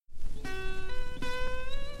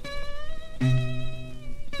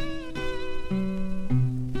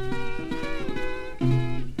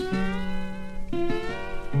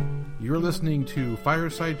listening to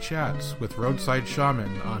Fireside Chats with Roadside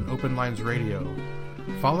Shaman on Open Lines Radio.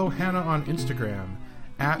 Follow Hannah on Instagram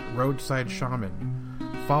at Roadside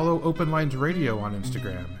Shaman. Follow Open Lines Radio on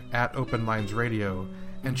Instagram at Open Lines Radio.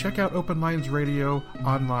 And check out Open Lines Radio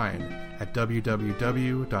online at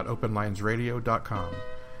www.openlinesradio.com.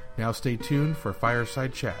 Now stay tuned for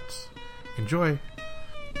Fireside Chats. Enjoy!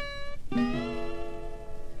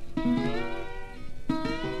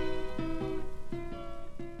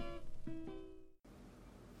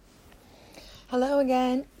 Hello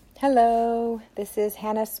again. Hello. This is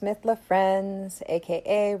Hannah Smith LaFriends,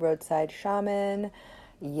 aka Roadside Shaman.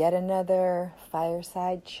 Yet another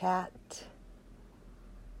Fireside Chat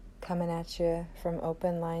coming at you from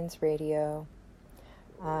Open Lines Radio.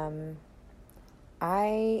 I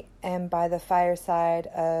am by the fireside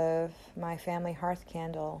of my family hearth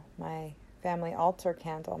candle, my family altar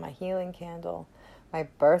candle, my healing candle, my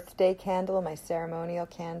birthday candle, my ceremonial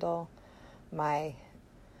candle, my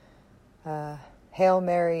Hail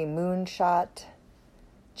Mary moonshot,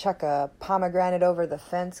 chuck a pomegranate over the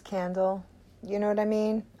fence candle. You know what I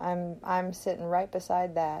mean? I'm sitting right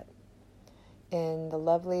beside that in the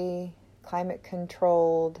lovely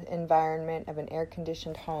climate-controlled environment of an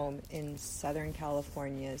air-conditioned home in Southern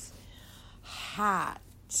California's hot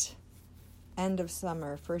end of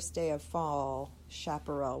summer, first day of fall,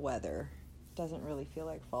 chaparral weather. Doesn't really feel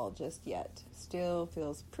like fall just yet. Still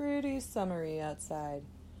feels pretty summery outside.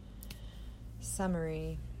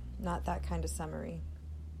 Summery, not that kind of summery.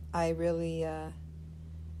 I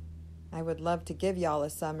would love to give y'all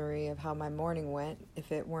a summary of how my morning went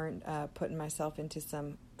if it weren't putting myself into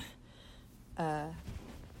some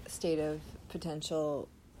state of potential,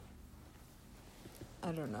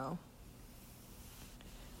 I don't know.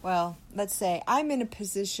 Well, let's say I'm in a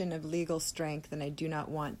position of legal strength and I do not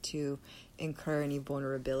want to incur any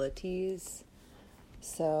vulnerabilities.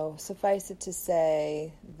 So suffice it to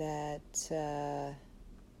say that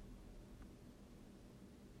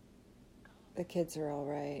the kids are all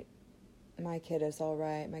right. My kid is all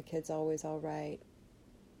right. My kid's always all right,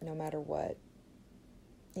 no matter what.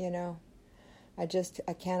 You know, I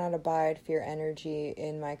cannot abide fear energy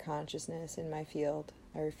in my consciousness, in my field.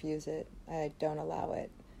 I refuse it. I don't allow it.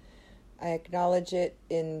 I acknowledge it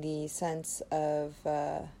in the sense of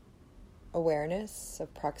awareness,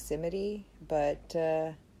 of proximity, but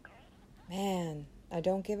man, I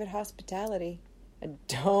don't give it hospitality. I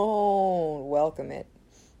don't welcome it.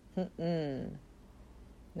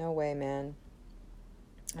 No way, man.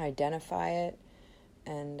 I identify it,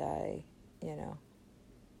 and I,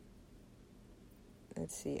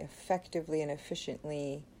 effectively and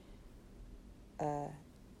efficiently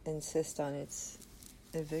insist on its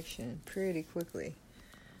eviction pretty quickly.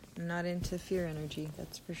 I'm not into fear energy,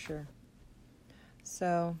 that's for sure.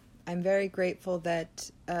 So I'm very grateful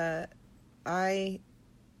that I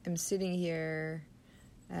am sitting here,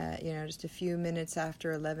 just a few minutes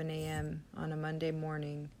after 11 a.m. on a Monday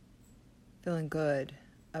morning, feeling good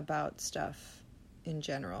about stuff in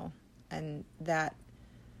general. And that,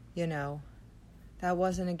 that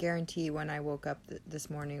wasn't a guarantee when I woke up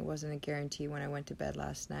this morning. It wasn't a guarantee when I went to bed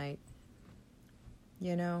last night.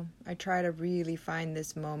 I try to really find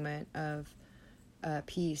this moment of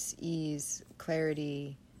peace, ease,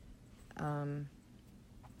 clarity,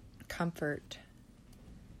 comfort.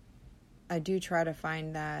 I do try to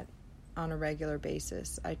find that on a regular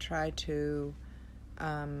basis. I try to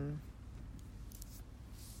come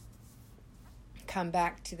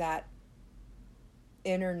back to that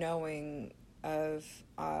inner knowing of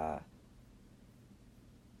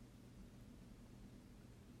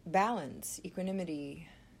balance, equanimity,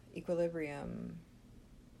 equilibrium.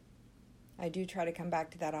 I do try to come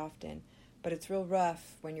back to that often, but it's real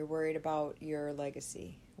rough when you're worried about your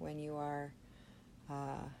legacy, when you are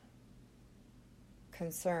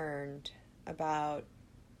concerned about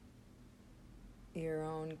your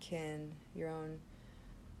own kin, your own,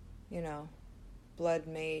 blood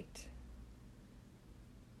mate,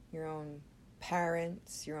 your own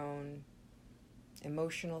parents, your own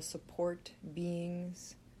emotional support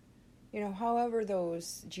beings. However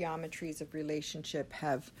those geometries of relationship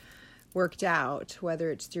have worked out,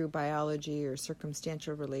 whether it's through biology or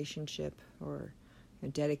circumstantial relationship or a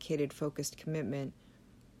dedicated, focused commitment,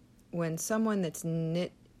 when someone that's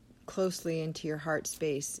knit closely into your heart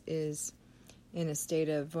space is in a state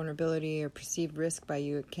of vulnerability or perceived risk by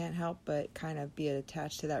you, it can't help but kind of be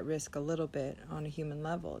attached to that risk a little bit on a human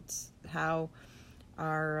level. It's how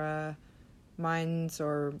our minds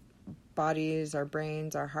or bodies, our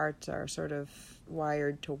brains, our hearts are sort of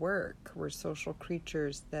wired to work. We're social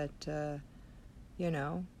creatures that,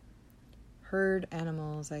 herd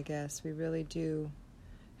animals, I guess. We really do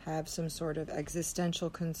have some sort of existential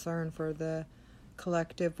concern for the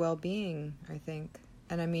collective well-being, I think.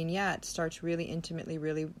 And I mean, yeah, it starts really intimately,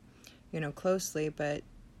 really, closely, but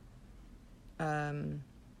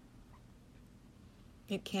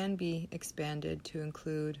it can be expanded to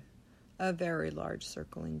include a very large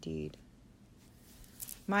circle indeed.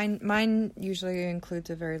 Mine usually includes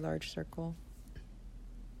a very large circle.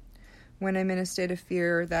 When I'm in a state of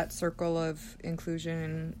fear, that circle of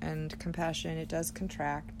inclusion and compassion, it does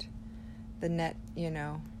contract. The net,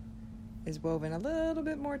 is woven a little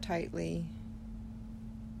bit more tightly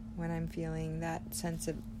when I'm feeling that sense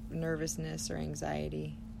of nervousness or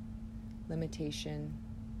anxiety, limitation.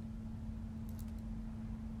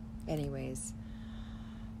 Anyways,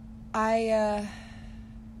 I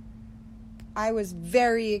was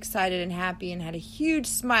very excited and happy and had a huge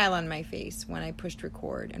smile on my face when I pushed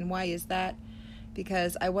record. And why is that?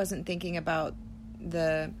 Because I wasn't thinking about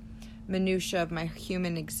the minutia of my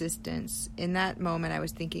human existence. In that moment, I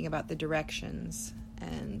was thinking about the directions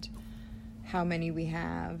and how many we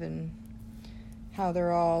have and how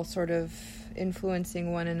they're all sort of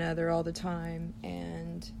influencing one another all the time,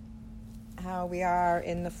 and how we are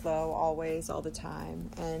in the flow always, all the time,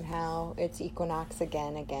 and how it's equinox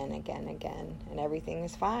again, and everything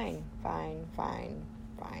is fine.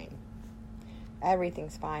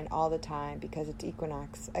 Everything's fine all the time because it's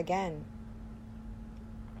equinox again.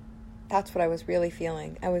 That's what I was really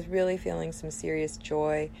feeling. I was really feeling some serious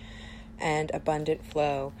joy and abundant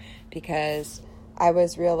flow, because I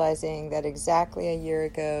was realizing that exactly a year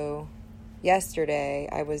ago, yesterday,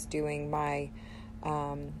 I was doing my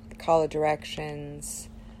call of directions,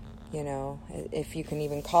 if you can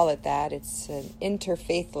even call it that. It's an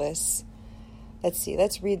interfaithless. Let's see,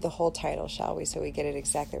 let's read the whole title, shall we, so we get it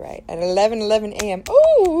exactly right. At 11:11 a.m.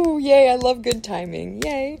 Oh, yay, I love good timing.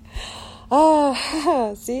 Yay.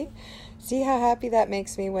 See how happy that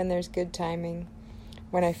makes me when there's good timing.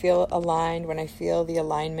 When I feel aligned, when I feel the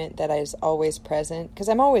alignment that is always present. Because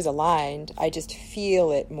I'm always aligned, I just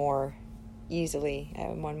feel it more easily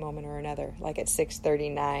in one moment or another, like at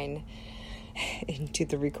 6:39 into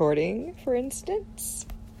the recording, for instance.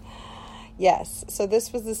 Yes, so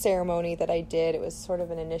this was the ceremony that I did. It was sort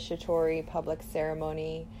of an initiatory public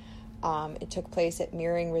ceremony. It took place at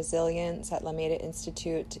Mirroring Resilience at Lameda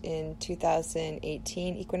Institute in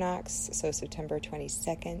 2018 equinox, so September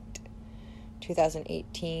 22nd,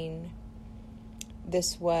 2018.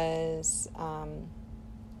 This was a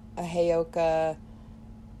Heyoka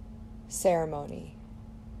ceremony.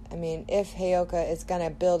 I mean, if Heyoka is going to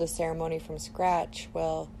build a ceremony from scratch,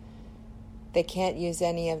 well, they can't use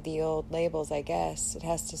any of the old labels, I guess. It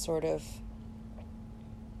has to sort of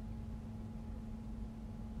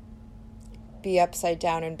be upside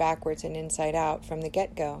down and backwards and inside out from the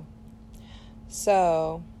get-go.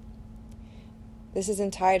 So, this is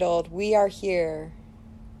entitled, We Are Here,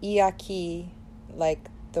 Iaqui, like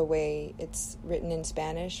the way it's written in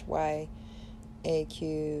Spanish, Y-A-Q-U-I.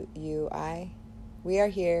 We are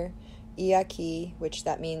here, Iaqui, which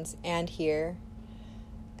that means and here.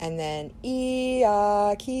 And then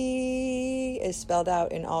Iaqui is spelled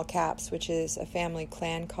out in all caps, which is a family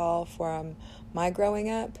clan call from my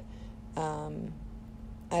growing up.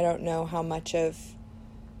 I don't know how much of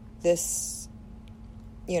this,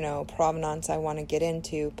 provenance I want to get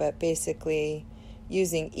into, but basically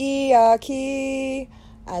using Iaqui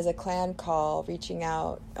as a clan call, reaching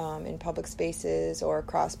out in public spaces or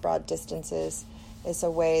across broad distances, is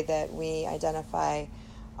a way that we identify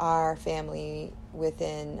our family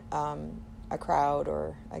within a crowd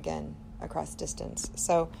or, again, across distance.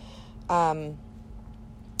 So,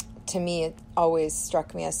 to me, it always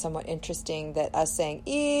struck me as somewhat interesting that us saying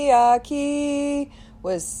Iaqui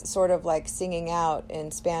was sort of like singing out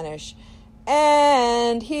in Spanish,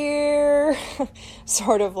 and here,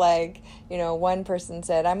 sort of like, one person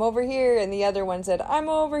said, I'm over here, and the other one said, I'm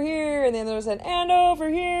over here, and the other one said, and over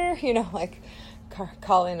here, like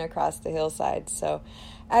calling across the hillside. So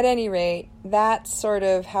at any rate, that's sort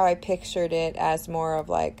of how I pictured it, as more of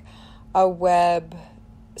like a web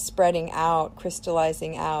spreading out,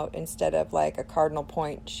 crystallizing out, instead of like a cardinal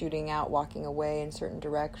point shooting out, walking away in certain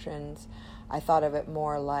directions. I thought of it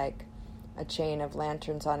more like a chain of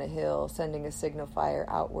lanterns on a hill sending a signal fire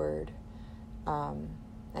outward, and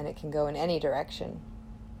it can go in any direction.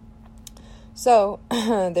 So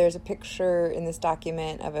there's a picture in this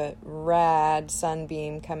document of a rad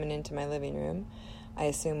sunbeam coming into my living room. I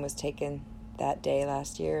assume was taken that day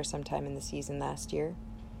last year or sometime in the season last year.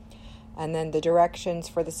 And then the directions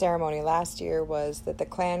for the ceremony last year was that the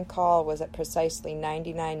clan call was at precisely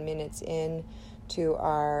 99 minutes in to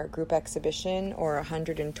our group exhibition, or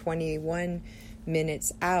 121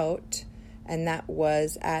 minutes out, and that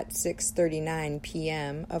was at 6:39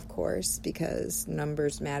 p.m., of course, because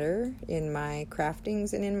numbers matter in my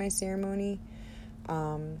craftings and in my ceremony.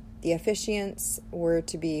 The officiants were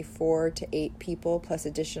to be 4 to 8 people plus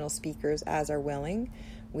additional speakers as are willing.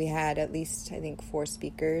 We had at least, I think, 4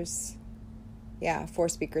 speakers. Yeah, 4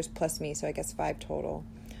 speakers plus me, so I guess 5 total.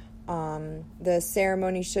 The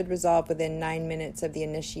ceremony should resolve within 9 minutes of the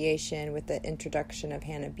initiation with the introduction of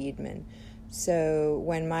Hannah Beedman. So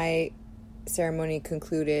when my ceremony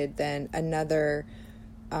concluded, then another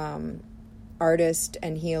artist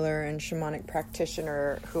and healer and shamanic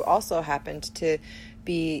practitioner who also happened to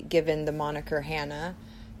be given the moniker Hannah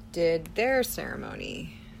did their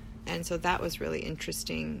ceremony. And so that was really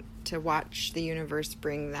interesting to watch the universe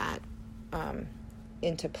bring that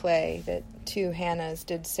into play, that 2 Hannahs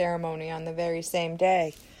did ceremony on the very same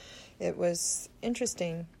day. It was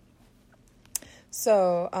interesting.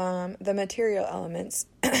 So the material elements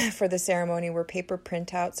for the ceremony were paper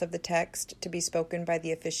printouts of the text to be spoken by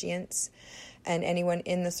the officiants and anyone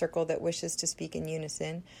in the circle that wishes to speak in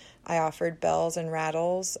unison. I offered bells and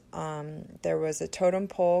rattles. There was a totem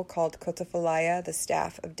pole called Kotafalaya, the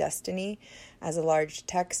Staff of Destiny, as a large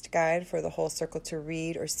text guide for the whole circle to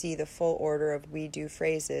read or see the full order of we do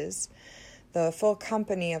phrases. The full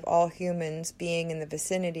company of all humans being in the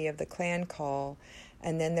vicinity of the clan call,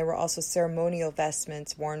 and then there were also ceremonial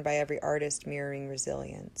vestments worn by every artist mirroring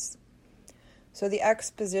resilience. So the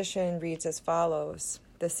exposition reads as follows.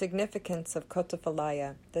 The significance of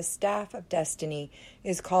Kotafalaya, the Staff of Destiny,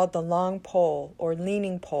 is called the Long Pole or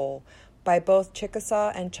Leaning Pole by both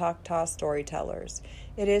Chickasaw and Choctaw storytellers.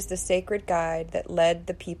 It is the sacred guide that led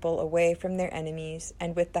the people away from their enemies,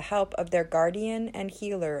 and with the help of their guardian and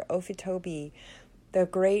healer, Ofitobi, the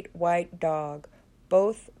great white dog,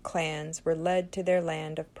 both clans were led to their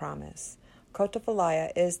land of promise.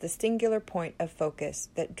 Kotafalaya is the singular point of focus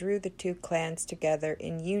that drew the 2 clans together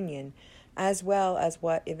in union, as well as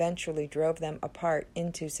what eventually drove them apart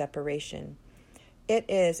into separation. It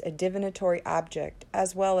is a divinatory object,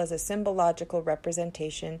 as well as a symbological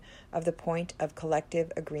representation of the point of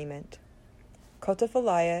collective agreement.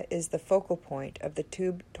 Kotafalaya is the focal point of the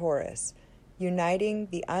tube torus, uniting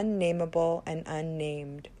the unnameable and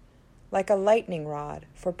unnamed, like a lightning rod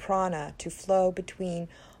for prana to flow between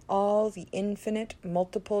all the infinite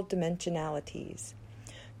multiple dimensionalities.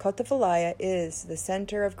 Kotafalaya is the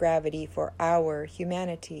center of gravity for our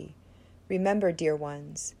humanity. Remember, dear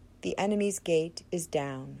ones, the enemy's gate is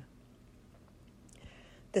down.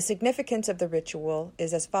 The significance of the ritual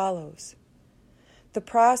is as follows. The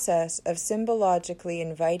process of symbologically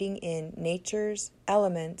inviting in natures,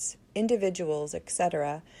 elements, individuals,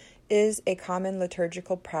 etc., is a common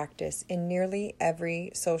liturgical practice in nearly every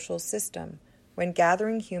social system when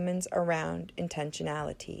gathering humans around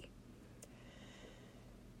intentionality.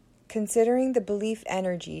 Considering the belief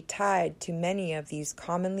energy tied to many of these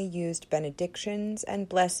commonly used benedictions and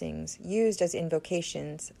blessings used as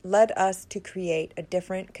invocations led us to create a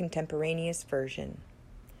different contemporaneous version.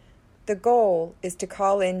 The goal is to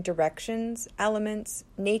call in directions, elements,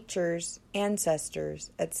 natures, ancestors,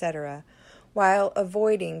 etc., while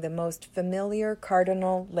avoiding the most familiar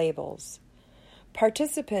cardinal labels.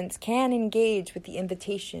 Participants can engage with the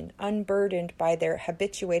invitation unburdened by their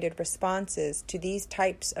habituated responses to these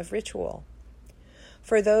types of ritual.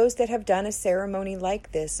 For those that have done a ceremony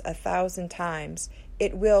like this 1,000 times,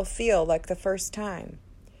 it will feel like the first time.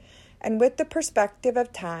 And with the perspective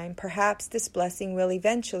of time, perhaps this blessing will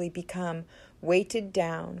eventually become weighted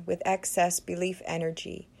down with excess belief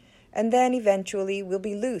energy, and then eventually will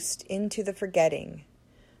be loosed into the forgetting.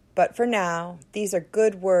 But for now, these are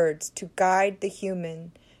good words to guide the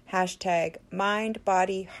human, #mind,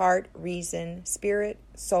 body, heart, reason, spirit,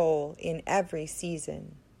 soul in every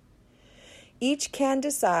season. Each can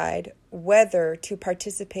decide whether to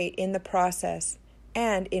participate in the process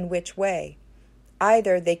and in which way.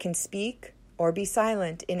 Either they can speak or be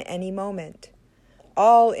silent in any moment.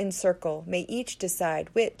 All in circle may each decide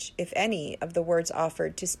which, if any, of the words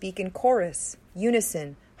offered to speak in chorus,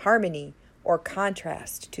 unison, harmony, or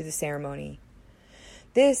contrast to the ceremony.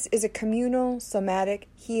 This is a communal somatic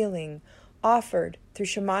healing offered through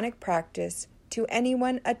shamanic practice to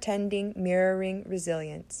anyone attending mirroring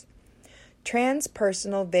resilience.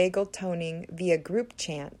 Transpersonal vagal toning via group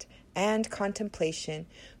chant and contemplation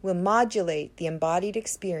will modulate the embodied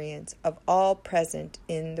experience of all present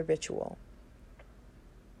in the ritual.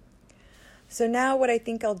 So now what I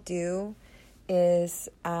think I'll do is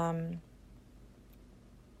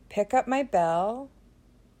pick up my bell,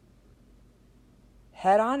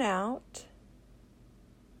 head on out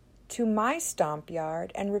to my stomp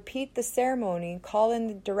yard and repeat the ceremony, call in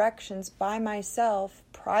the directions by myself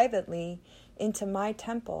privately into my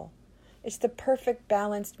temple. It's the perfect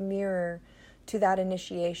balanced mirror to that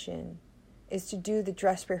initiation, is to do the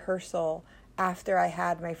dress rehearsal after I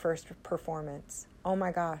had my first performance. Oh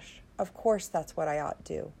my gosh, of course that's what I ought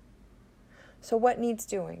to do. So what needs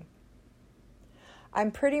doing?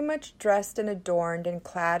 I'm pretty much dressed and adorned and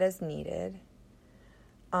clad as needed.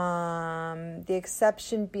 The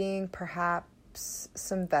exception being perhaps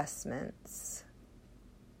some vestments.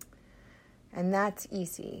 And that's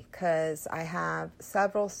easy because I have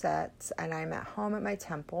several sets and I'm at home at my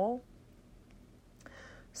temple.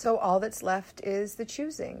 So all that's left is the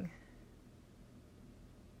choosing.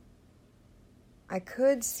 I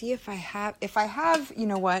could see if I have, you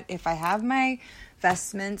know what, if I have my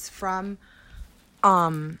vestments from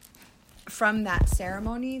that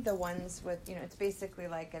ceremony, the ones with, it's basically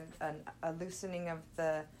like a loosening of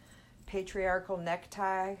the patriarchal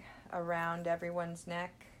necktie around everyone's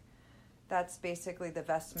neck. That's basically the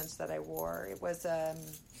vestments that I wore. It was a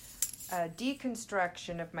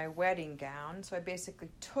deconstruction of my wedding gown. So I basically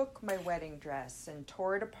took my wedding dress and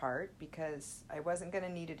tore it apart because I wasn't going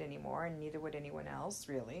to need it anymore, and neither would anyone else,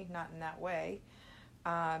 really, not in that way.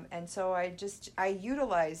 And so I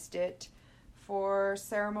utilized it for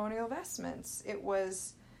ceremonial vestments. It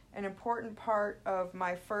was an important part of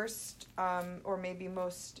my first, or maybe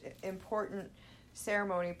most important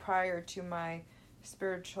ceremony prior to my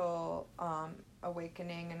spiritual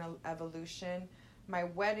awakening and evolution. My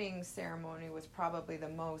wedding ceremony was probably the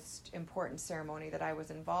most important ceremony that I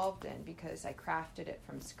was involved in because I crafted it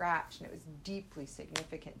from scratch and it was deeply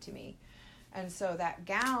significant to me. And so that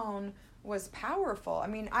gown was powerful. I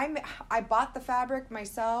mean, I bought the fabric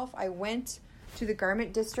myself. I went to the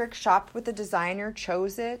garment district, shopped with the designer,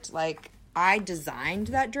 chose it. Like, I designed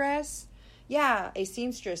that dress. Yeah, a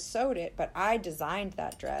seamstress sewed it, but I designed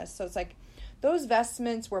that dress. So it's like, those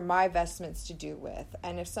vestments were my vestments to do with.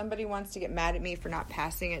 And if somebody wants to get mad at me for not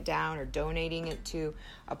passing it down or donating it to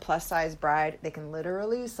a plus-size bride, they can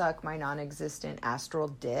literally suck my non-existent astral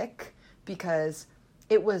dick, because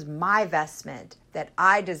it was my vestment that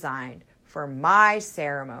I designed for my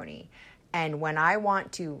ceremony. And when I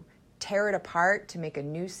want to tear it apart to make a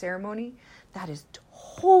new ceremony, that is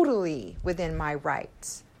totally within my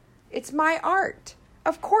rights. It's my art.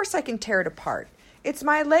 Of course I can tear it apart. It's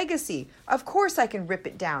my legacy. Of course I can rip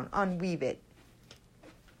it down, unweave it.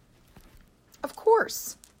 Of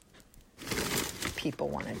course. People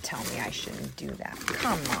want to tell me I shouldn't do that.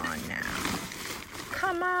 Come on now.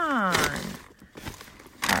 Come on.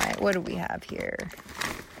 All right, what do we have here?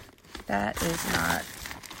 That is not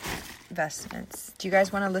vestments. Do you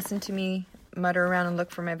guys want to listen to me mutter around and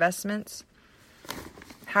look for my vestments?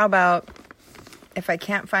 How about if I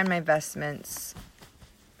can't find my vestments,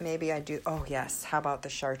 maybe I do. Oh, yes. How about the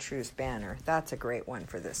chartreuse banner? That's a great one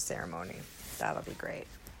for this ceremony. That'll be great.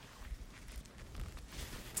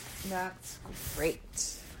 That's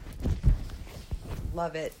great.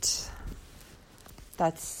 Love it.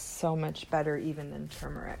 That's so much better even than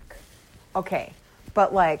turmeric. Okay.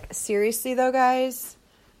 But like, seriously though, guys,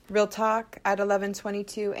 real talk, at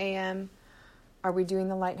 11:22 a.m., are we doing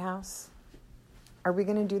the lighthouse? Are we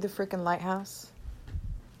going to do the freaking lighthouse?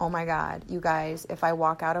 Oh my God, you guys, if I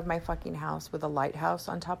walk out of my fucking house with a lighthouse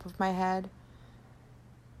on top of my head,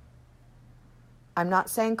 I'm not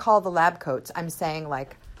saying call the lab coats. I'm saying,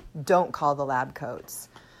 like, don't call the lab coats.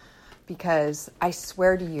 Because I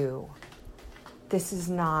swear to you, this is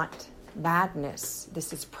not madness.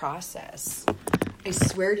 This is process. I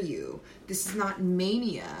swear to you, this is not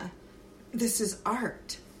mania. This is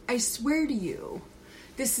art. I swear to you,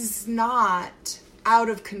 this is not out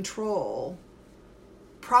of control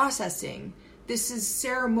processing. This is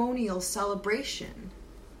ceremonial celebration.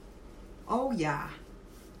 Oh yeah,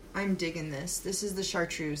 I'm digging this. This is the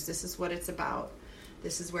chartreuse. This is what it's about.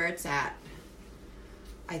 This is where it's at.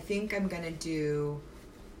 I think I'm gonna do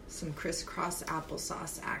some crisscross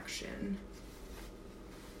applesauce action,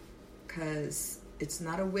 because it's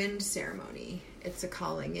not a wind ceremony. It's a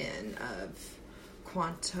calling in of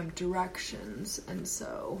quantum directions, and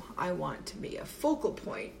so I want to be a focal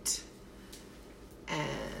point.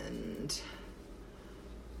 And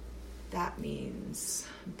that means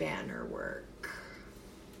banner work.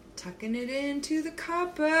 Tucking it into the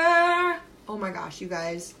copper. Oh my gosh, you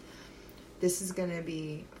guys. This is going to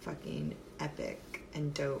be fucking epic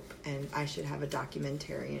and dope. And I should have a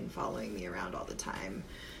documentarian following me around all the time,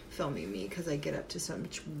 filming me, because I get up to so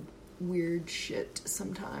much weird shit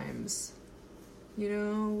sometimes. You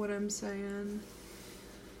know what I'm saying?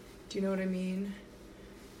 Do you know what I mean?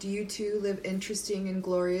 Do you too live interesting and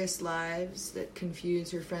glorious lives that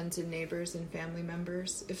confuse your friends and neighbors and family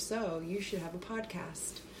members? If so, you should have a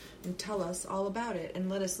podcast and tell us all about it and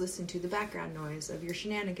let us listen to the background noise of your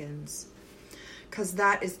shenanigans. Because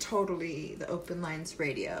that is totally the Open Lines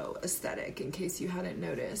Radio aesthetic, in case you hadn't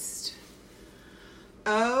noticed.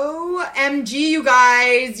 OMG, you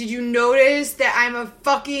guys, did you notice that I'm a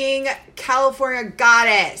fucking California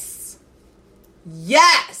goddess?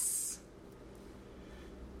 Yes!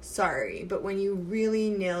 Sorry, but when you really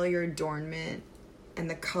nail your adornment and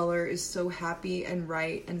the color is so happy and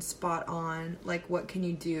right and spot on, like, what can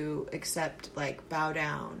you do except, like, bow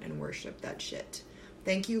down and worship that shit?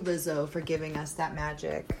 Thank you, Lizzo, for giving us that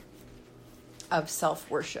magic of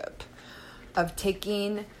self-worship, of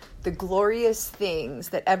taking the glorious things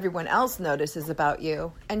that everyone else notices about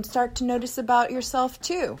you and start to notice about yourself,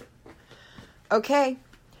 too. Okay,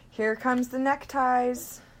 here comes the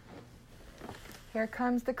neckties. Here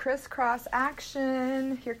comes the crisscross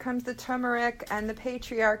action. Here comes the turmeric and the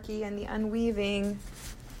patriarchy and the unweaving.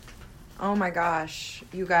 Oh my gosh,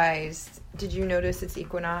 you guys, did you notice it's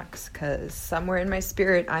equinox? Because somewhere in my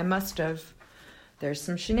spirit, I must have. There's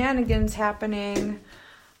some shenanigans happening.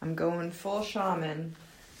 I'm going full shaman.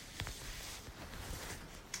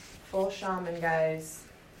 Full shaman, guys.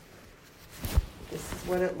 This is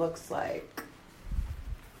what it looks like.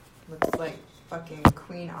 Looks like fucking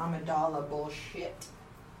Queen Amidala bullshit.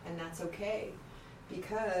 And that's okay.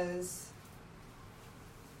 Because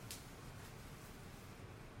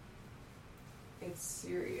it's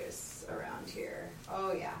serious around here.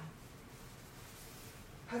 Oh, yeah.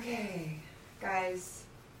 Okay, guys.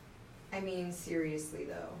 I mean, seriously,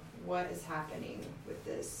 though. What is happening with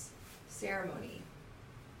this ceremony?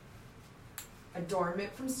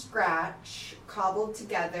 Adornment from scratch, cobbled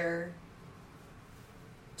together,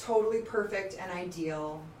 totally perfect and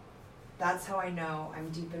ideal. That's how I know I'm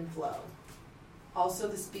deep in flow. Also,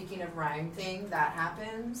 the speaking of rhyme thing, that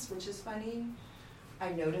happens, which is funny.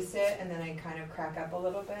 I notice it, and then I kind of crack up a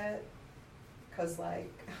little bit. Because,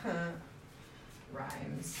 like,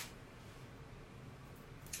 rhymes.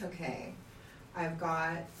 Okay. I've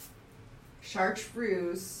got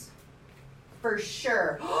chartreuse. For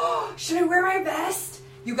sure. Should I wear my vest?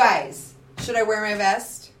 You guys, should I wear my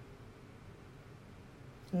vest?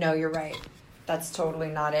 No, you're right. That's totally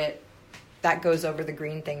not it. That goes over the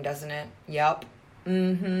green thing, doesn't it? Yep.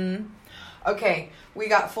 Mm-hmm. Okay, we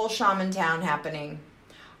got full shaman town happening.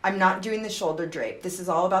 I'm not doing the shoulder drape. This is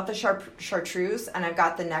all about the chartreuse, and I've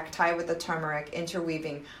got the necktie with the turmeric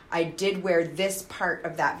interweaving. I did wear this part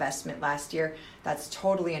of that vestment last year. That's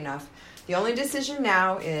totally enough. The only decision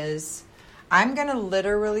now is I'm going to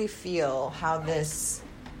literally feel how this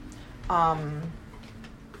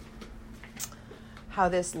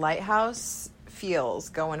lighthouse feels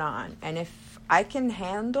going on. And if I can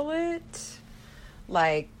handle it,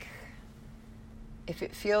 like, if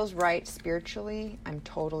it feels right spiritually, I'm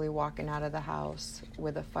totally walking out of the house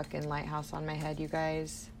with a fucking lighthouse on my head, you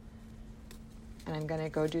guys. And I'm going to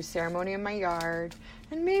go do ceremony in my yard.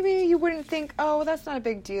 And maybe you wouldn't think, oh, that's not a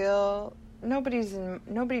big deal.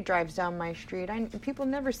 Nobody drives down my street. People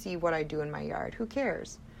never see what I do in my yard. Who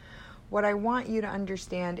cares? What I want you to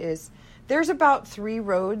understand is there's about 3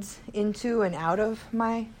 roads into and out of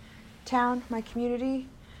my town, my community.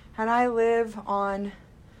 And I live on,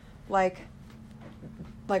 like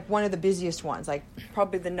one of the busiest ones, like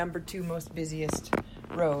probably the number 2 most busiest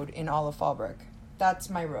road in all of Fallbrook. That's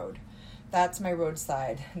my road. That's my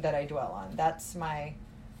roadside that I dwell on. That's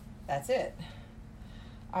it.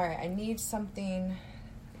 All right, I need something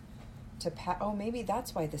to pat. Oh, maybe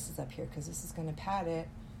that's why this is up here, because this is going to pat it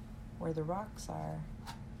where the rocks are.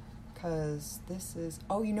 Because this is...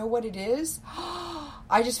 Oh, you know what it is?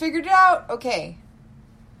 I just figured it out. Okay.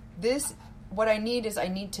 What I need is I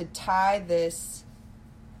need to tie this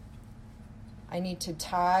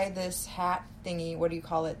hat thingy. What do you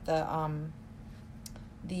call it?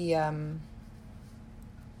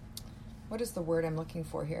 What is the word I'm looking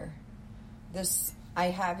for here? I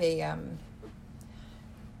have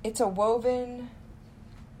it's a woven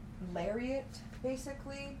lariat,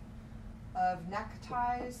 basically, of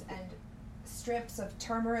neckties and strips of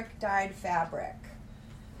turmeric dyed fabric.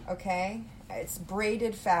 Okay? It's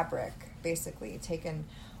braided fabric, basically. Taken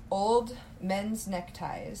old men's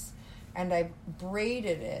neckties, and I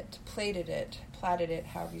plaited it,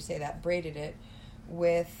 however you say that, braided it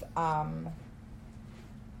with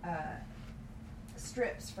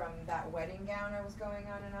strips from that wedding gown I was going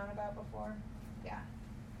on and on about before. Yeah.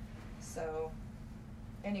 So,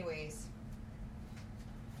 anyways,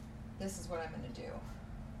 this is what I'm going to do.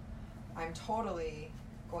 I'm totally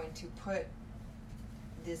going to put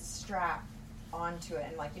this strap onto it.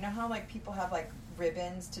 And like, you know how like people have like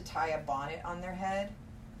ribbons to tie a bonnet on their head?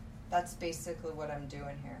 That's basically what I'm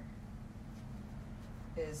doing here.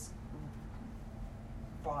 Is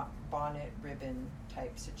bonnet ribbon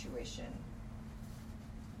type situation.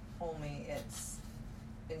 Only it's,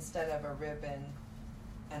 instead of a ribbon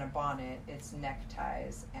and a bonnet, it's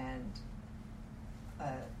neckties and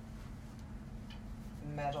a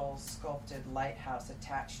metal sculpted lighthouse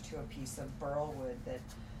attached to a piece of burl wood that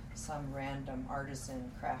some random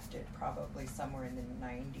artisan crafted probably somewhere in the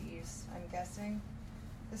 90s, I'm guessing.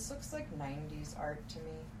 This looks like 90s art to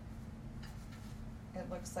me. It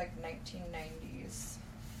looks like 1990s.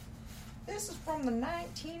 This is from the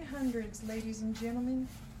 1900s, ladies and gentlemen.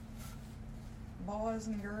 Boys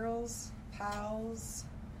and girls, pals,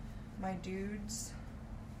 my dudes.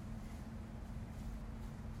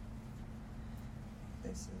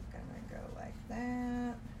 This is gonna go like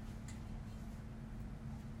that.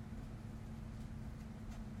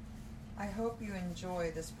 I hope you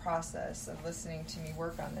enjoy this process of listening to me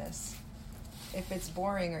work on this. If it's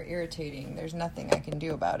boring or irritating, there's nothing I can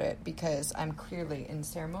do about it because I'm clearly in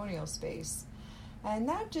ceremonial space. And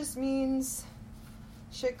that just means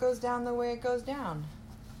shit goes down the way it goes down.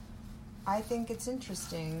 I think it's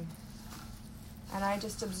interesting. And I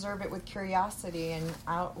just observe it with curiosity and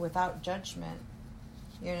without judgment.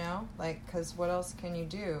 You know? Like, because what else can you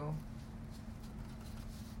do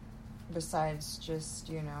besides just,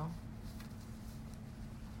 you know,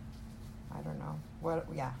 I don't know.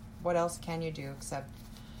 What else can you do except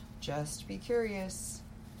just be curious?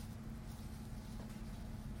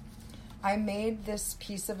 I made this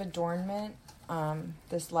piece of adornment,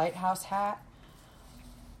 this lighthouse hat,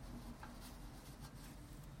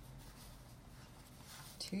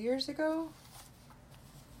 two years ago.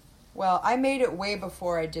 Well, I made it way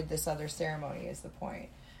before I did this other ceremony, is the point.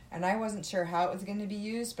 And I wasn't sure how it was going to be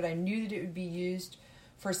used, but I knew that it would be used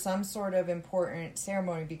for some sort of important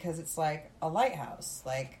ceremony because it's like a lighthouse.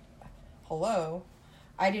 Like, hello?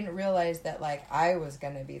 I didn't realize that, like, I was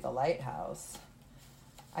going to be the lighthouse.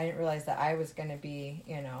 I didn't realize that I was going to be,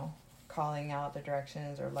 you know, calling out the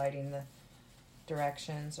directions or lighting the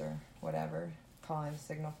directions or whatever. Calling the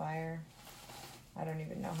signal fire. I don't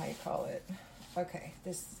even know how you call it. Okay,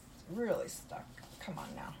 this really stuck. Come on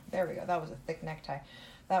now. There we go. That was a thick necktie.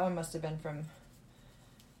 That one must have been from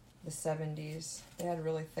the 70s. They had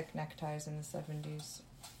really thick neckties in the 70s.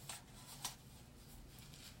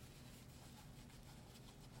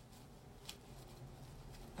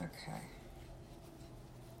 Okay.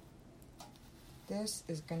 This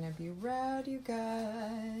is gonna be rad, you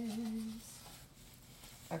guys.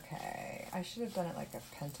 Okay. I should have done it like a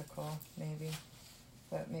pentacle, maybe.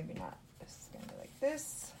 But maybe not. This is gonna be like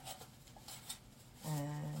this.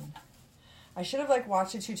 And I should have like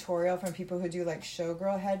watched a tutorial from people who do like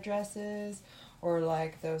showgirl headdresses or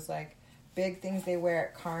like those like big things they wear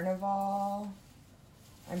at carnival.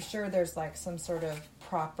 I'm sure there's like some sort of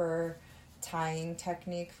proper tying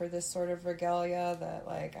technique for this sort of regalia that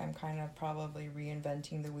like I'm kind of probably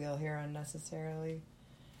reinventing the wheel here unnecessarily.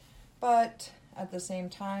 But at the same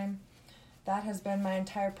time, that has been my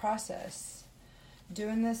entire process.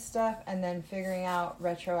 Doing this stuff and then figuring out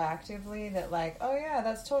retroactively that like, oh yeah,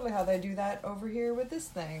 that's totally how they do that over here with this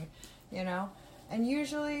thing, you know? And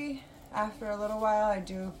usually after a little while I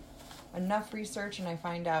do enough research and I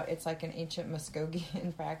find out it's like an ancient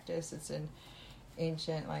Muskogean practice. It's an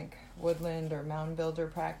ancient like woodland or mound builder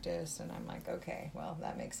practice. And I'm like, okay, well,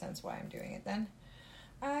 that makes sense why I'm doing it then.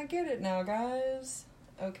 I get it now, guys.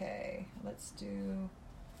 Okay, let's do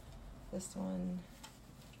this one.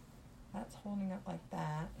 That's holding up like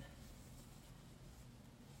that.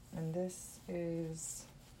 And this is,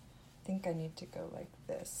 I think I need to go like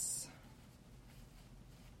this.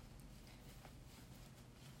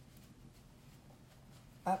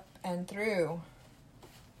 Up and through.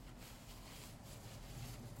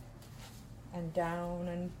 And down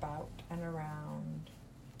and about and around.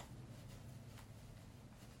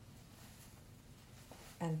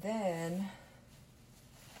 And then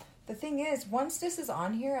the thing is, once this is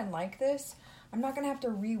on here and like this, I'm not going to have to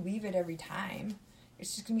reweave it every time.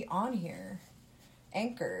 It's just going to be on here,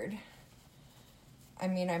 anchored. I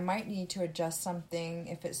mean, I might need to adjust something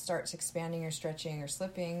if it starts expanding or stretching or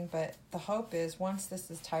slipping, but the hope is once this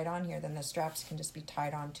is tied on here, then the straps can just be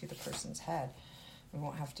tied onto the person's head. We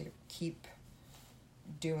won't have to keep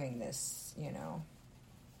doing this, you know,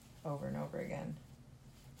 over and over again.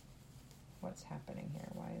 What's happening here?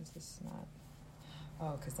 Why is this not...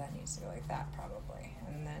 Oh, because that needs to go like that, probably.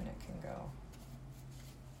 And then it can go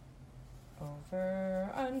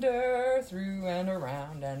over, under, through, and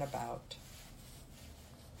around, and about.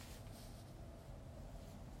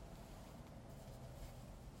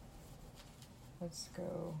 Let's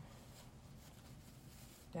go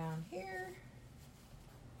down here.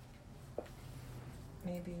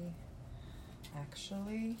 Maybe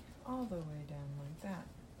actually all the way down like that.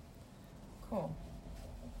 Cool.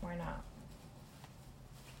 Why not?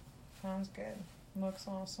 Sounds good. Looks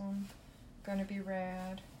awesome. Gonna be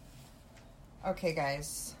rad. Okay,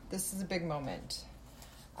 guys, this is a big moment.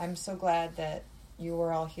 I'm so glad that you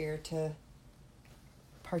were all here to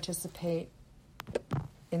participate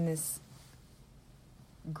in this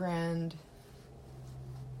grand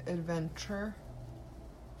adventure.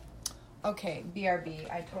 Okay,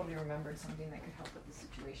 BRB, I totally remembered something that could help with the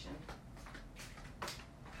situation.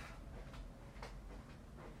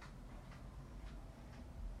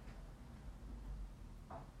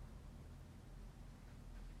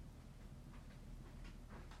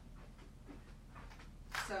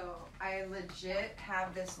 So I legit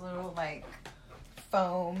have this little like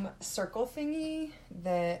foam circle thingy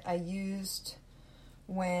that I used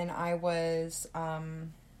when I was,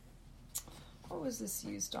 what was this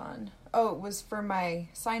used on? Oh, it was for my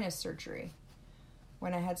sinus surgery.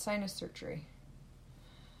 When I had sinus surgery.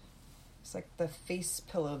 It's like the face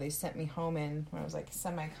pillow they sent me home in when I was like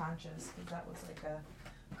semi-conscious, because that was like a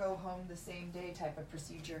go home the same day type of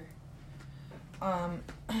procedure.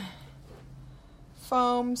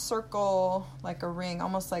 Foam circle, like a ring,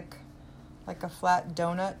 almost like a flat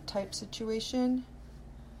donut type situation,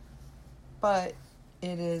 but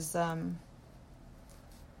it is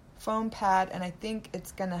foam pad, and I think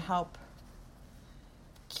it's gonna help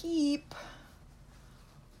keep,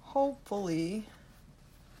 hopefully,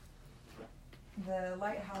 the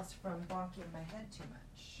lighthouse from bonking my head too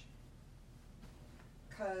much,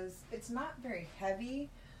 because it's not very heavy,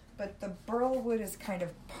 but the burl wood is kind of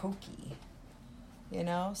pokey, you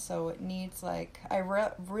know, so it needs like, I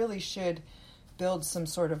really should build some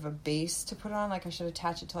sort of a base to put on, like I should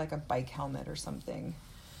attach it to like a bike helmet or something,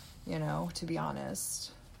 you know, to be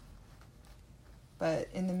honest. But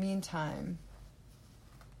in the meantime,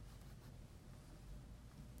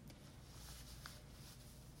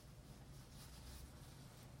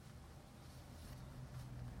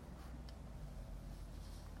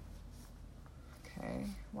 okay,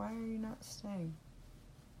 why are you not staying?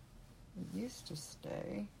 It used to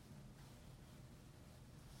stay.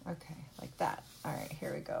 Okay, like that. All right,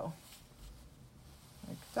 here we go.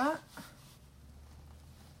 Like that.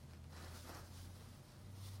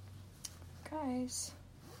 Guys,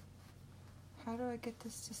 how do I get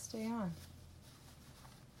this to stay on?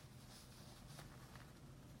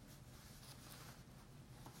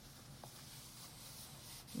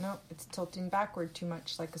 Nope, it's tilting backward too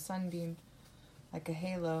much, like a sunbeam, like a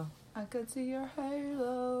halo. I could see your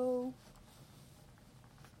halo.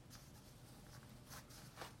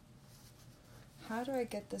 How do I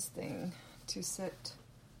get this thing to sit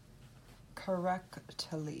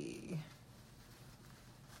correctly?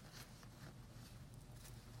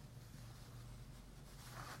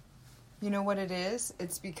 You know what it is?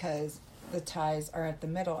 It's because the ties are at the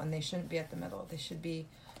middle, and they shouldn't be at the middle. They should be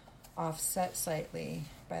offset slightly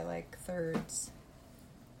by like thirds.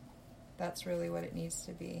 That's really what it needs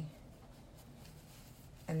to be.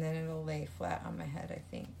 And then it'll lay flat on my head, I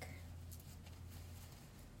think.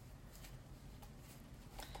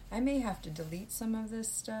 I may have to delete some of this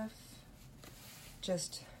stuff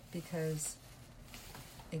just because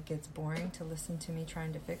it gets boring to listen to me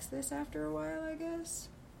trying to fix this after a while, I guess.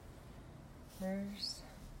 There's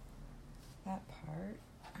that part,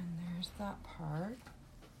 and there's that part,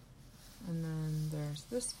 and then there's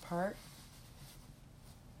this part.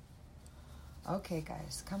 Okay,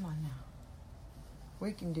 guys, come on now.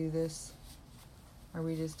 We can do this. Are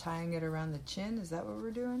we just tying it around the chin? Is that what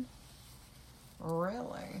we're doing?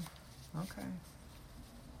 Really? Okay.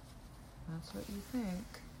 That's what you think.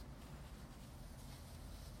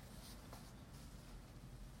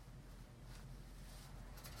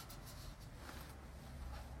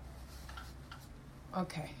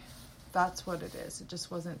 Okay. That's what it is. It just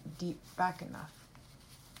wasn't deep back enough.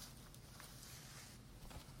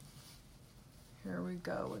 Here we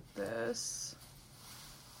go with this.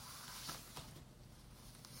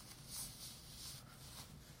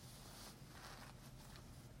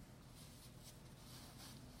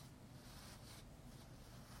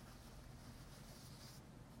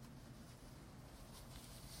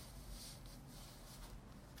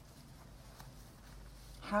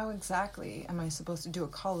 How exactly am I supposed to do a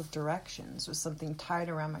call of directions with something tied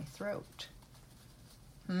around my throat?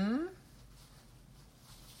 I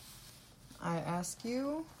ask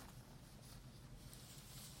you?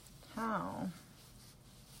 How?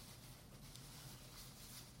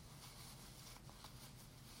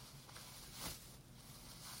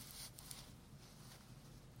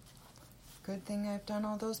 Good thing I've done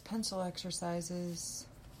all those pencil exercises.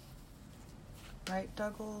 Right,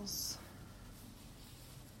 Douglas?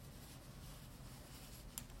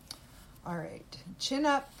 All right, chin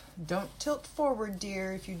up. Don't tilt forward,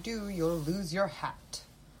 dear. If you do, you'll lose your hat.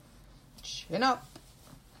 Chin up.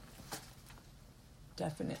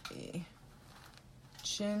 Definitely.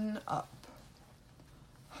 Chin up.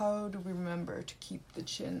 How do we remember to keep the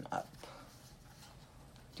chin up?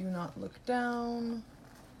 Do not look down.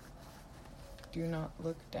 Do not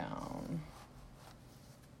look down.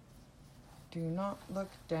 Do not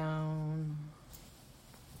look down.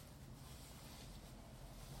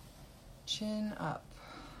 Chin up.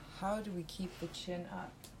 How do we keep the chin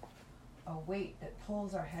up? A weight that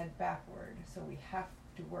pulls our head backward, so we have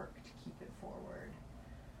to work to keep it forward.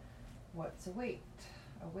 What's a weight?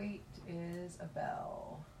 A weight is a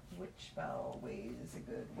bell. Which bell weighs a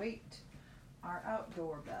good weight? Our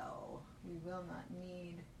outdoor bell. We will not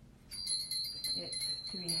need it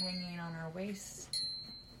to be hanging on our waist.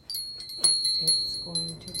 It's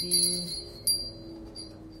going to be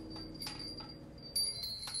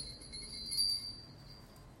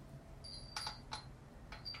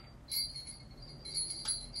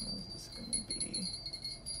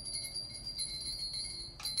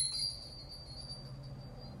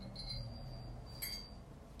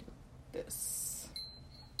this.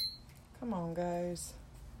 Come on, guys.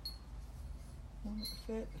 Won't it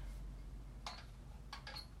fit?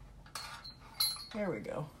 There we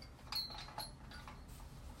go.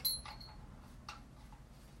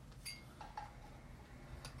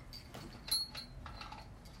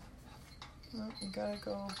 Oh, you gotta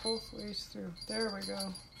go both ways through. There we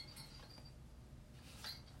go.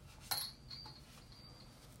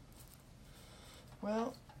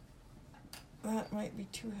 Well, that might be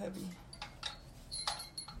too heavy.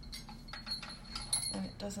 And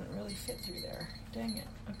it doesn't really fit through there. Dang it.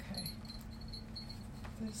 Okay.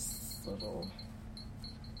 This little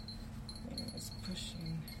thing is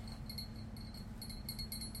pushing.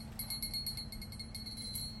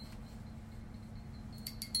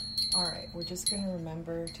 Alright, we're just going to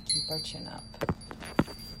remember to keep our chin up.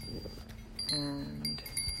 And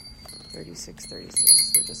 36,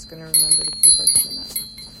 36. We're just going to remember to keep our chin up.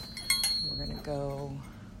 We're going to go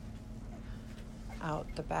out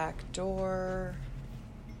the back door.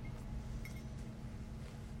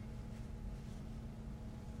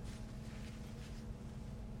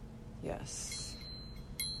 Yes.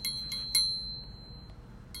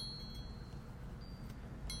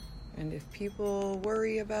 And if people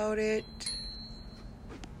worry about it,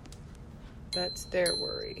 that's their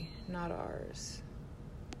worry, not ours.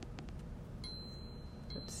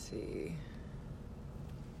 Let's see.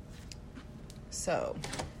 So,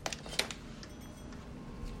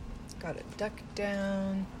 gotta duck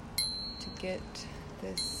down to get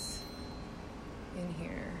this in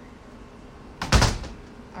here.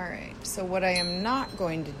 Alright, so what I am not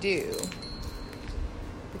going to do,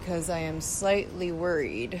 because I am slightly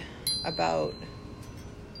worried about,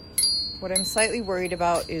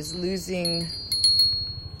 is losing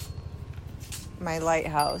my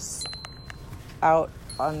lighthouse out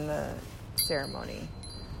on the ceremony.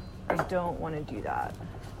 I don't want to do that.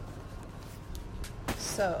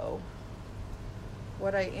 So,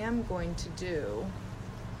 what I am going to do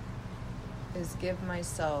is give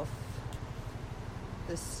myself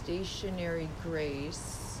the stationary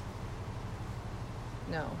grace.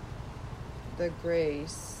 No, the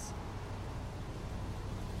grace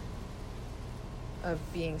of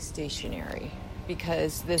being stationary,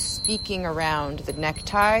 because this speaking around the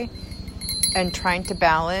necktie and trying to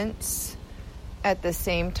balance at the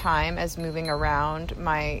same time as moving around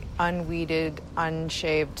my unweeded,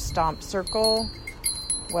 unshaved stomp circle,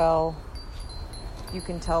 well, you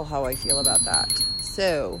can tell how I feel about that.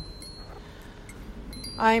 So,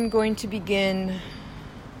 I'm going to begin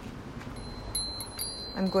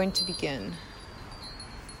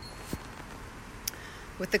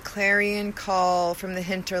with the clarion call from the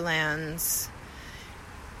hinterlands.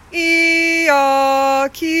 Iaki!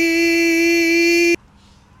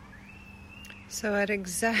 So at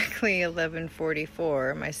exactly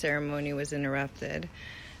 11:44, my ceremony was interrupted.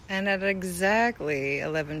 And at exactly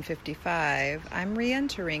 11:55, I'm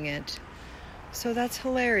re-entering it. So that's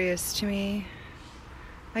hilarious to me.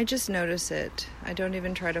 I just notice it. I don't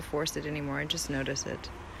even try to force it anymore. I just notice it.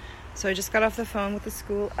 So I just got off the phone with the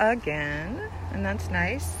school again, and that's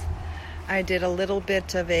nice. I did a little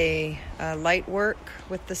bit of a light work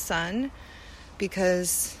with the sun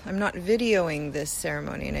because I'm not videoing this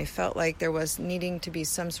ceremony, and I felt like there was needing to be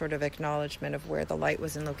some sort of acknowledgement of where the light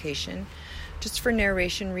was in location. Just for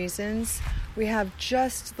narration reasons, we have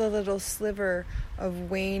just the little sliver of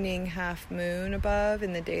waning half moon above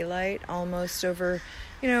in the daylight, almost over,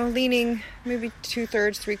 leaning maybe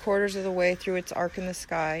 2/3, 3/4 of the way through its arc in the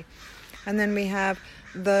sky. And then we have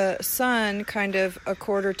the sun kind of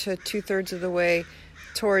 1/4 to 2/3 of the way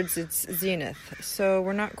towards its zenith. So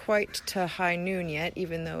we're not quite to high noon yet,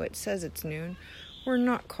 even though it says it's noon. We're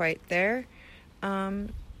not quite there.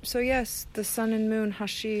 So yes, the sun and moon,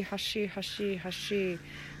 hashi, hashi, hashi, hashi.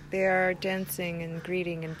 They are dancing and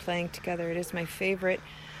greeting and playing together. It is my favorite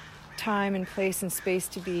time and place and space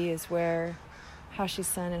to be, is where hashi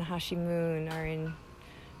sun and hashi moon are in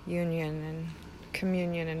union and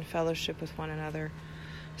communion and fellowship with one another.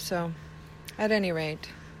 So, at any rate,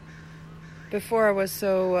 before I was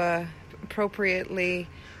so appropriately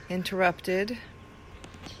interrupted,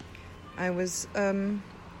 I was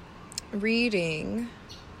reading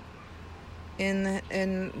in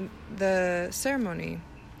the ceremony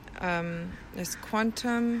as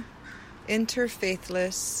quantum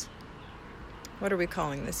interfaithless. What are we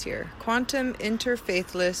calling this here? Quantum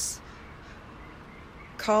interfaithless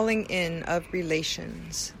calling in of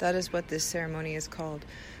relations. That is what this ceremony is called.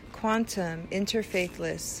 Quantum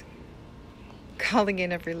interfaithless calling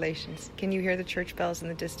in of relations. Can you hear the church bells in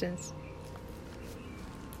the distance?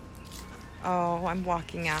 Oh, I'm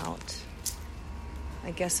walking out. I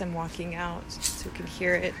guess I'm walking out so you can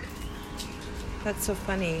hear it. That's so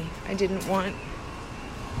funny. I didn't want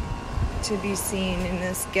to be seen in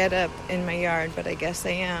this get-up in my yard, but I guess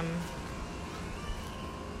I am.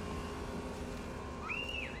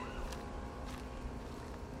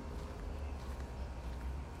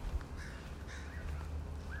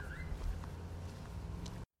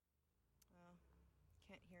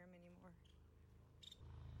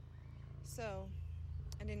 So,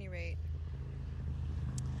 at any rate,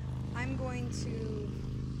 I'm going to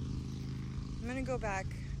go back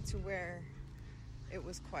to where it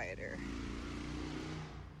was quieter,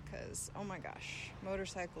 because, oh my gosh,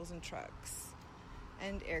 motorcycles and trucks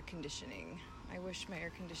and air conditioning. I wish my air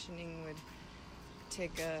conditioning would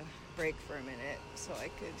take a break for a minute so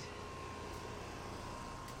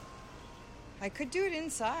I could do it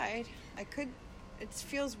inside. It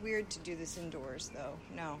feels weird to do this indoors, though.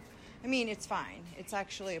 No. I mean, it's fine. It's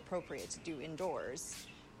actually appropriate to do indoors.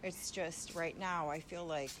 It's just right now I feel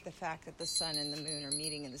like the fact that the sun and the moon are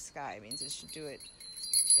meeting in the sky means it should do it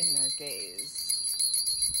in their gaze.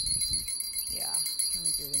 Yeah, I'm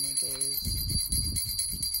going to do it in their gaze.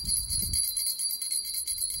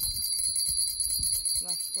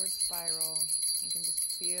 Leftward spiral. I can just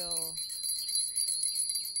feel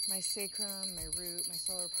my sacrum, my root, my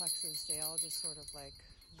solar plexus, they all just sort of like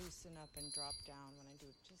loosen up and drop down when I do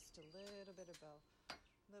just a little bit of bell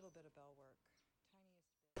work.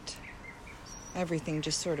 Tiniest bit. Everything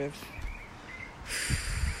just sort of,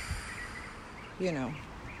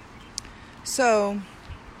 So,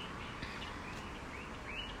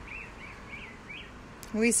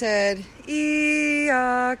 we said,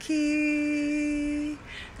 Iaki.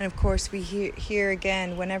 And of course, we hear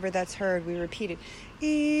again, whenever that's heard, we repeat it.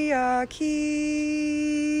 Iaki.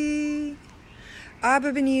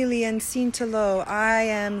 Abba Benili and Sintalo, I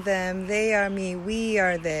am them, they are me, we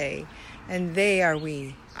are they, and they are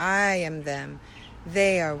we. I am them,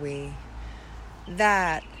 they are we.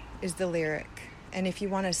 That is the lyric. And if you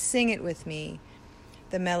want to sing it with me,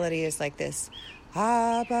 the melody is like this.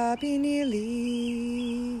 Abba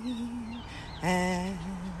Benili and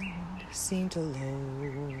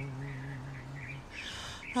Sintalo.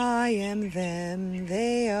 I am them,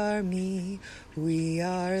 they are me, we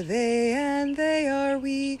are they, and they are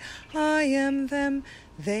we. I am them,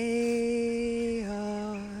 they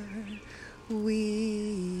are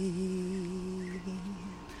we.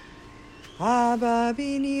 Abba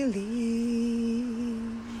Benili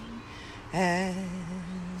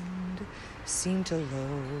and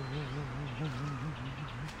Sintalo.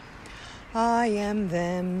 I am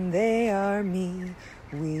them, they are me,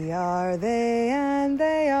 we are they, and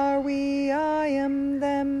they are we. I am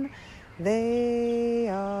them, they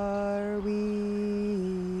are we.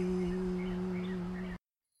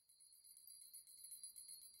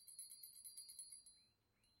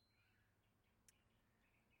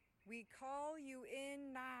 We call you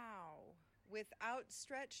in now, with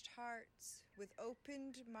outstretched hearts, with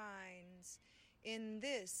opened minds, in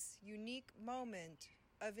this unique moment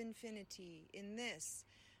of infinity, in this,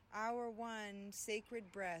 our one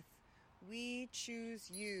sacred breath, we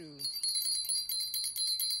choose you.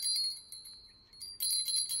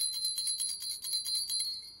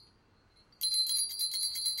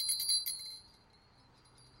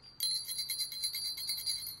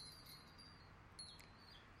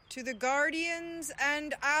 To the guardians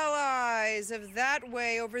and allies of that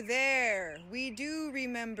way over there, we do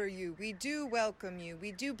remember you, we do welcome you,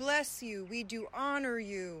 we do bless you, we do honor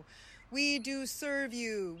you, we do serve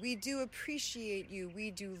you, we do appreciate you,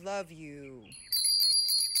 we do love you.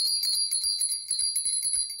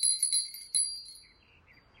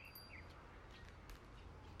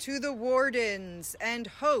 To the wardens and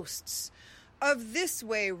hosts of this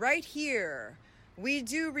way right here, we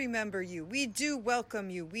do remember you, we do welcome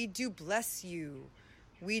you, we do bless you,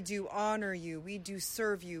 we do honor you, we do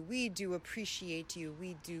serve you, we do appreciate you,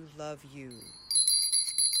 we do love you.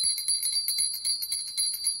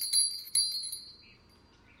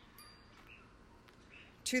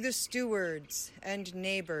 To the stewards and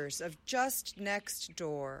neighbors of just next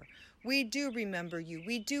door, we do remember you,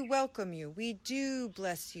 we do welcome you, we do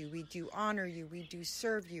bless you, we do honor you, we do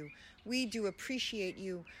serve you, we do appreciate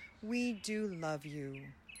you, we do love you.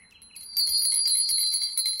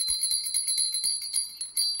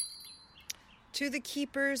 To the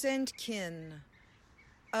keepers and kin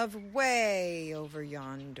of way over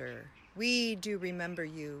yonder, we do remember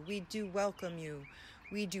you, we do welcome you,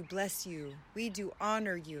 we do bless you, we do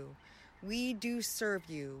honor you, we do serve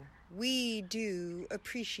you, we do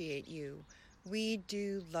appreciate you, we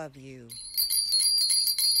do love you.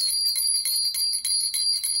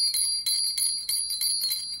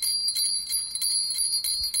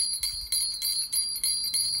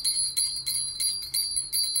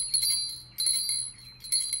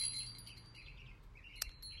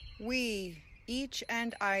 We, each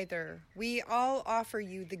and either, we all offer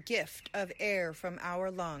you the gift of air from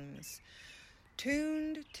our lungs,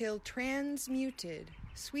 tuned till transmuted,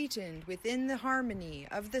 sweetened within the harmony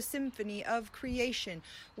of the symphony of creation.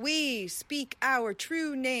 We speak our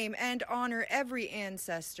true name and honor every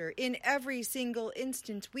ancestor. In every single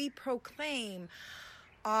instant we proclaim,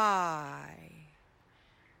 I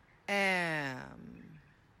am.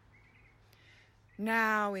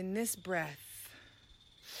 Now in this breath,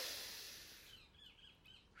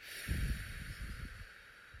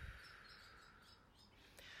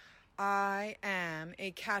 I am a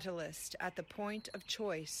catalyst at the point of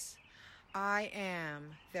choice. I am,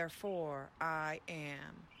 therefore I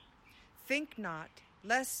am. Think not,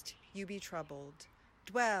 lest you be troubled.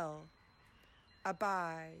 Dwell,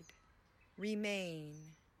 abide, remain,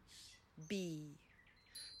 be.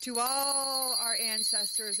 To all our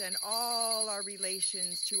ancestors and all our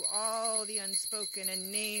relations, to all the unspoken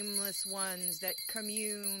and nameless ones that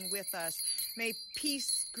commune with us, may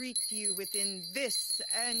peace greet you within this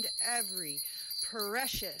and every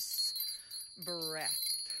precious breath.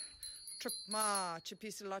 Chukma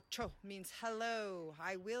Chipisalacho means hello,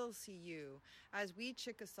 I will see you, as we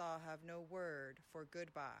Chickasaw have no word for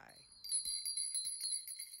goodbye.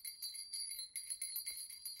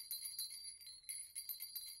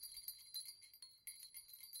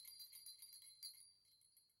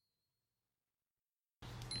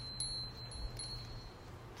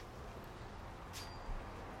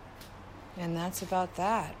 And that's about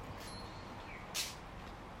that.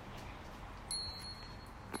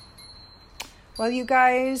 Well, you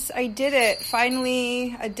guys, I did it.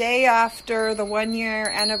 Finally, a day after the 1-year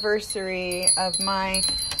anniversary of my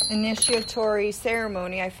initiatory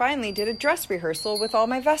ceremony, I finally did a dress rehearsal with all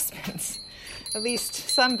my vestments. At least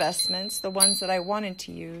some vestments, the ones that I wanted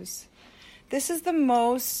to use. This is the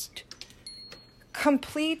most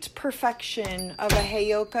complete perfection of a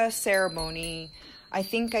Heyoka ceremony I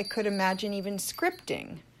think I could imagine even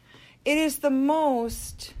scripting. It is the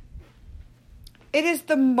most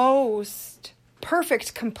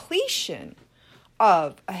perfect completion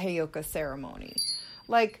of a Heyoka ceremony.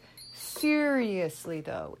 Like, seriously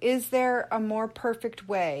though, is there a more perfect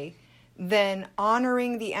way than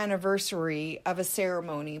honoring the anniversary of a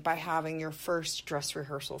ceremony by having your first dress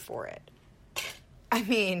rehearsal for it? I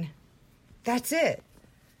mean, that's it.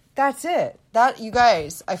 That's it. That, you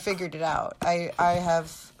guys, I figured it out. I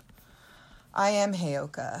am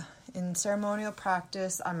Heyoka. In ceremonial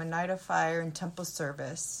practice, I'm a Knight of Fire in temple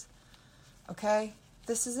service. Okay?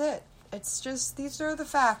 This is it. It's just, these are the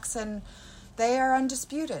facts, and they are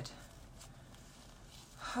undisputed.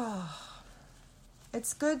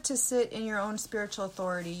 It's good to sit in your own spiritual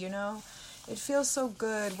authority, you know? It feels so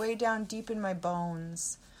good, way down deep in my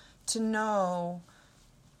bones, to know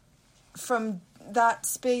from that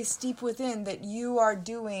space deep within that you are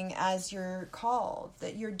doing as you're called,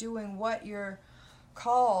 that you're doing what you're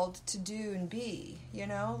called to do and be, you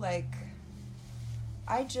know? Like,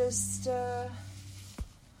 I just,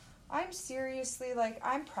 I'm seriously, like,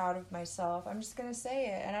 I'm proud of myself. I'm just gonna say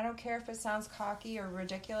it, and I don't care if it sounds cocky or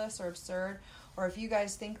ridiculous or absurd, or if you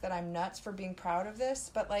guys think that I'm nuts for being proud of this,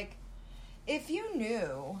 but, like, if you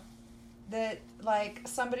knew that, like,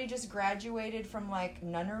 somebody just graduated from, like,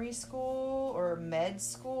 nunnery school or med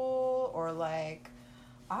school or, like,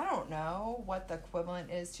 I don't know what the equivalent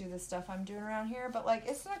is to the stuff I'm doing around here, but, like,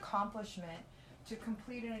 it's an accomplishment to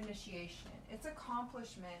complete an initiation. It's an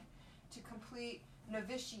accomplishment to complete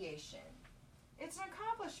novitiation. It's an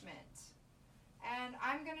accomplishment. And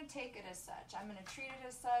I'm going to take it as such. I'm going to treat it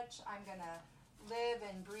as such. I'm going to live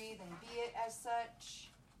and breathe and be it as such.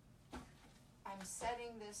 I'm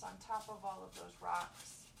setting this on top of all of those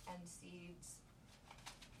rocks and seeds.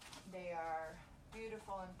 They are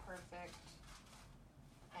beautiful and perfect.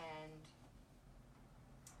 And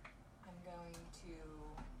I'm going to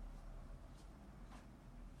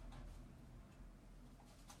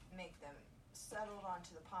make them settled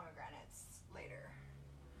onto the pomegranates later.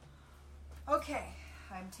 Okay,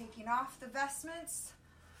 I'm taking off the vestments.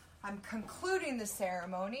 I'm concluding the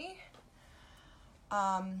ceremony.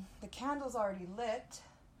 The candle's already lit.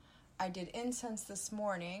 I did incense this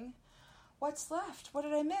morning. What's left? What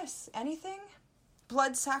did I miss? Anything?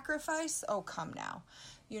 Blood sacrifice? Oh, come now.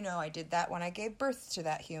 You know I did that when I gave birth to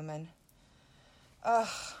that human.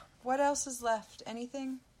 What else is left?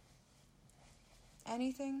 Anything?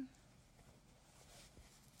 Anything?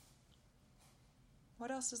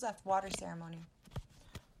 What else is left? Water ceremony.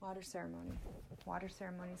 Water ceremony. Water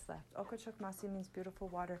ceremony is left. Okachok Masi means beautiful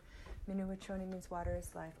water. Minuachoni means water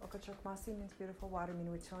is life. Okachok Masi means beautiful water.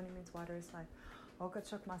 Minuachoni means water is life.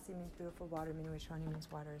 Okachok Masi means beautiful water. Minuachoni means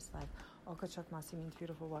water is life. Okachok Masi means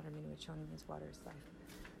beautiful water. Minuachoni means water is life.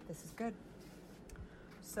 This is good.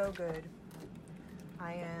 So good.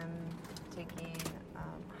 I am taking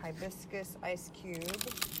hibiscus ice cube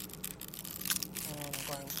and I'm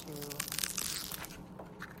going to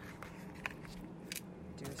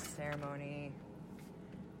do a ceremony.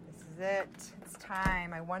 This is it. It's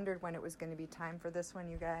time. I wondered when it was going to be time for this one,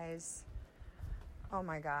 you guys. Oh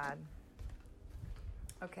my God.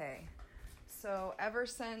 Okay. So ever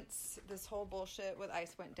since this whole bullshit with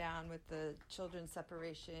ICE went down with the children's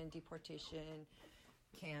separation, deportation,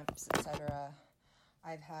 camps, etc.,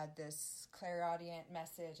 I've had this clairaudient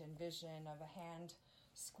message and vision of a hand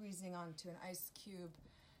squeezing onto an ice cube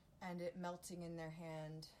and it melting in their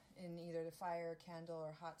hand in either the fire, candle,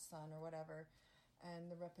 or hot sun or whatever. And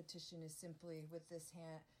the repetition is simply, with this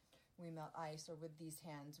hand we melt ice, or with these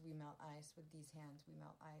hands we melt ice, with these hands we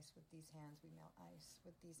melt ice, with these hands we melt ice,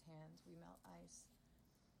 with these hands we melt ice,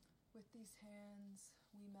 with these hands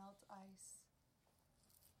we melt ice,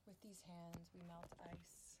 with these hands we melt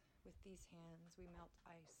ice, with these hands we melt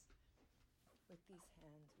ice, with these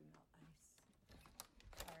hands we melt ice.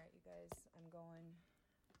 All right, you guys, I'm going,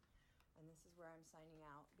 and this is where I'm signing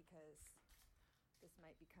out because this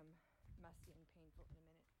might become messy and painful in a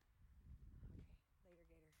minute. Okay, later,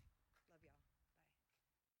 Gator. Love y'all.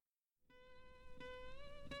 Bye.